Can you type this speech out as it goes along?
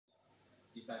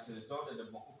is as a result of the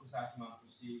Bawku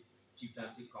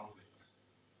chieftaincy conflict.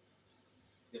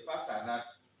 The facts are that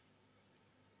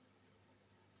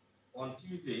on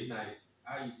Tuesday night,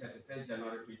 i.e. 31st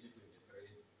January 2023,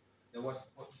 there was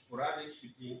sporadic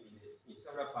shooting in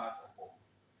several parts of Bawku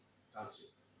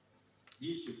Township.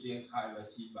 These shootings, however,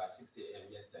 ceased by 6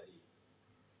 a.m. yesterday.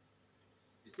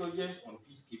 The soldiers on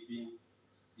peacekeeping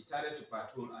decided to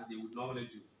patrol as they would normally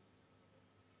do.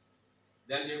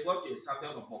 Then they got to a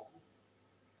suburb of Bawku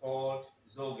called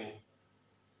Zogen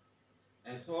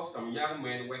and saw some young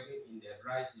men working in their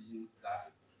dry season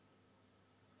garden.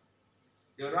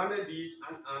 They rounded these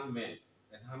unarmed men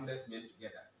and harmless men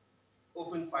together,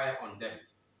 opened fire on them,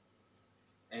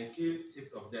 and killed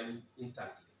 6 of them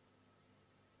instantly.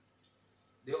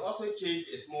 They also chased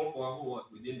a small boy who was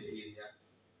within the area,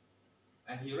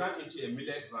 and he ran into a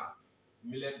millet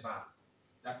barn.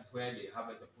 That is where the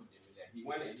harvester put the millet. He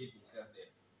went and hid himself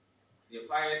there. They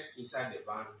fired inside the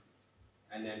barn,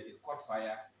 and then it caught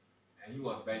fire, and he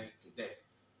was burnt to death.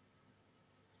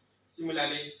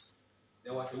 Similarly,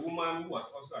 there was a woman who was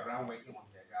also around working on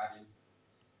her garden,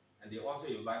 and they also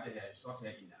invited her and shot her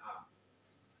in the arm.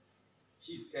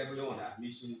 She is currently on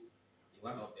admission in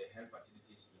one of the health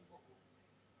facilities in Bawku.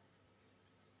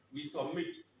 We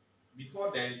submit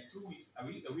before then, 2 weeks, a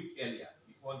week earlier,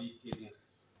 before these killings,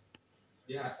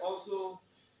 they had also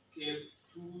killed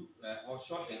or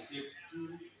shot and killed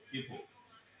 2 people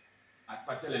at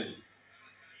Parliamentary,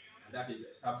 and that is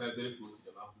a suburb very close to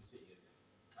the Bawku area.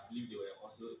 I believe there were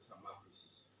also some Bawkus.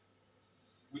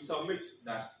 We submit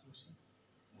that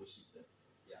Moshi said,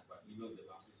 yeah, but we know the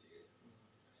Bawku area.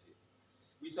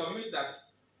 We submit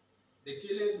that the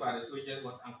killings by the soldiers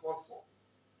was uncalled for.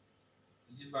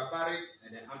 It is barbaric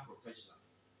and unprofessional.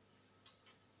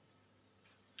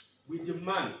 We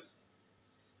demand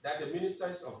that the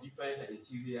Ministers of Defense and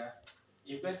Interior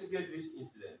investigate this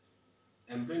incident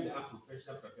and bring the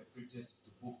unprofessional perpetrators to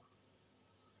book.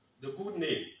 The good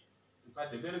name, in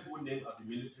fact, the very good name of the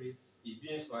military is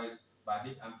being soiled by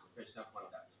this unprofessional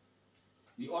conduct.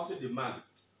 We also demand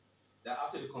that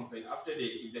after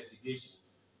the investigation,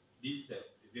 these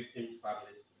victims'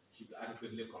 families should be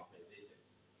adequately compensated.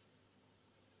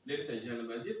 Ladies and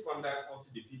gentlemen, this conduct also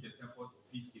defeats the purpose of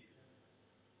peacekeeping.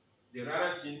 They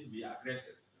rather seem to be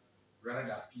aggressors rather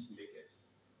than peacemakers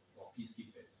or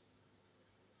peacekeepers.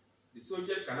 The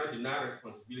soldiers cannot deny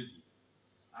responsibility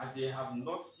as they have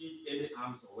not seized any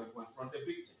arms or weapons from the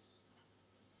victims.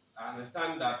 I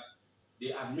understand that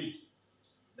they admit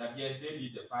that yes, they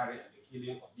did the firing and the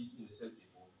killing of these innocent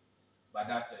people, but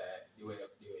that they were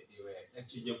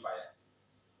exchanging fire.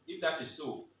 If that is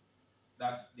so,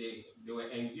 that they were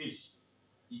engaged,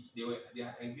 they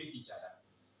had engaged each other,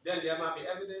 then there might be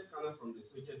evidence coming from the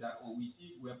soldiers that we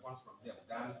seized weapons from them,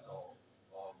 guns or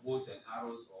bows and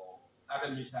arrows or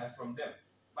other missiles from them,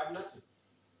 but nothing.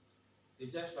 They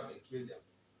just shot and killed them,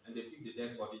 and they took the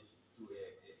dead bodies to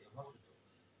a hospital.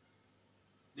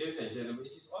 Ladies and gentlemen,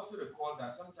 it is also recalled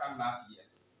that sometime last year,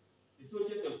 the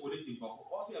soldiers and police in Bawku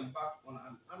also embarked on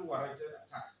an unwarranted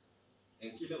attack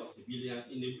and killing of civilians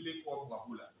in a village called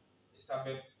Wahula, a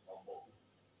suburb of Bawku.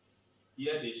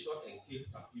 Here they shot and killed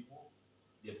some people,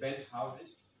 they burnt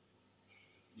houses,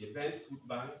 they burnt food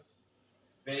banks,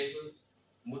 vehicles,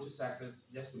 motorcycles,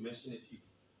 just to mention a few.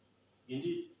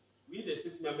 Indeed, we, the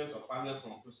 6 members of Parliament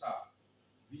from Kusaug,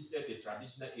 visited the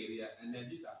traditional area and then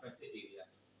this affected area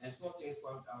and saw things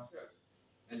for ourselves.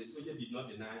 And the soldiers did not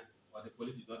deny, or the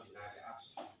police did not deny the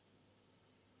action.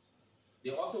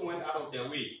 They also went out of their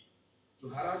way to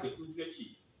harass the Kusaug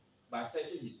chief by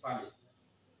searching his palace,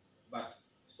 but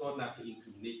sought not to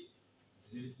incriminate.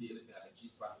 They didn't see anything at the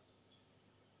chief's palace.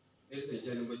 Ladies and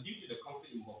gentlemen, due to the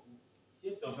conflict in Bawku,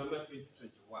 since November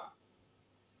 2021,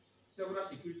 several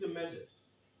security measures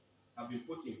have been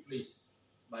put in place,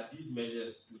 but these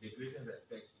measures, with the greatest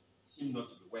respect, seem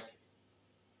not to be working.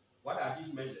 What are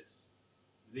these measures?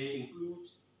 They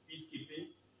include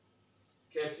peacekeeping,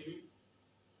 curfew,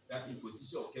 that's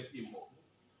imposition of curfew in Bawku,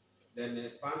 then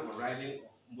the ban on riding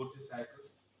of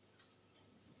motorcycles,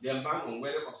 the ban on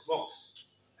wearing of smokes.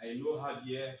 I know how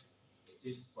dear it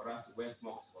is for us to wear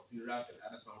smokes for funerals and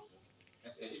other functions,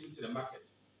 and even to the market.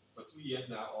 For 2 years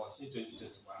now, or since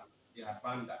 2021, they have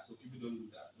banned that, so people don't do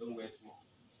that, don't wear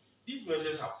smokes. These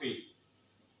measures have failed.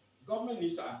 Government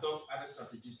needs to adopt other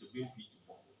strategies to bring peace to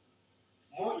Bawku.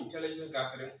 More intelligence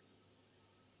gathering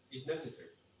is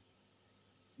necessary.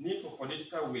 Need for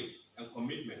political will and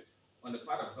commitment on the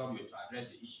part of government to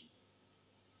address the issue.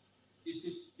 It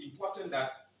is important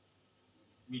that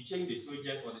we change the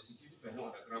soldiers or the security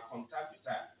personnel on the ground from time to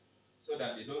time so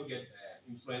that they don't get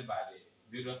influenced by the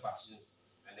various factions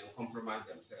and then compromise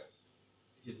themselves.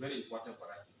 It is very important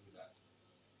for us to do that.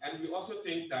 And we also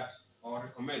think that, or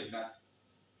recommend that,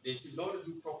 they should not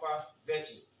do proper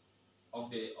vetting of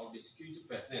the security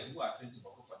personnel who are sent to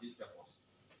Bawku for this purpose,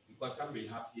 because some may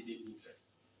have hidden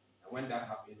interests. And when that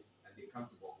happens and they come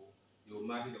to Bawku, they will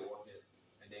muddy the waters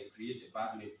and then create a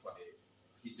bad name for the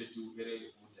hitherto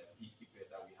very good peacekeepers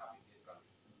that we have in this country.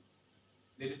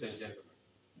 Ladies and gentlemen,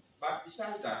 but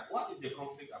besides that, what is the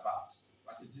conflict about?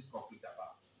 What is this conflict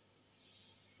about?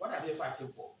 What are they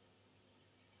fighting for?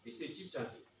 They say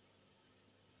chieftaincy.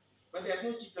 But there's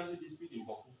no chieftaincy dispute in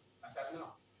Bawku as of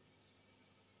now.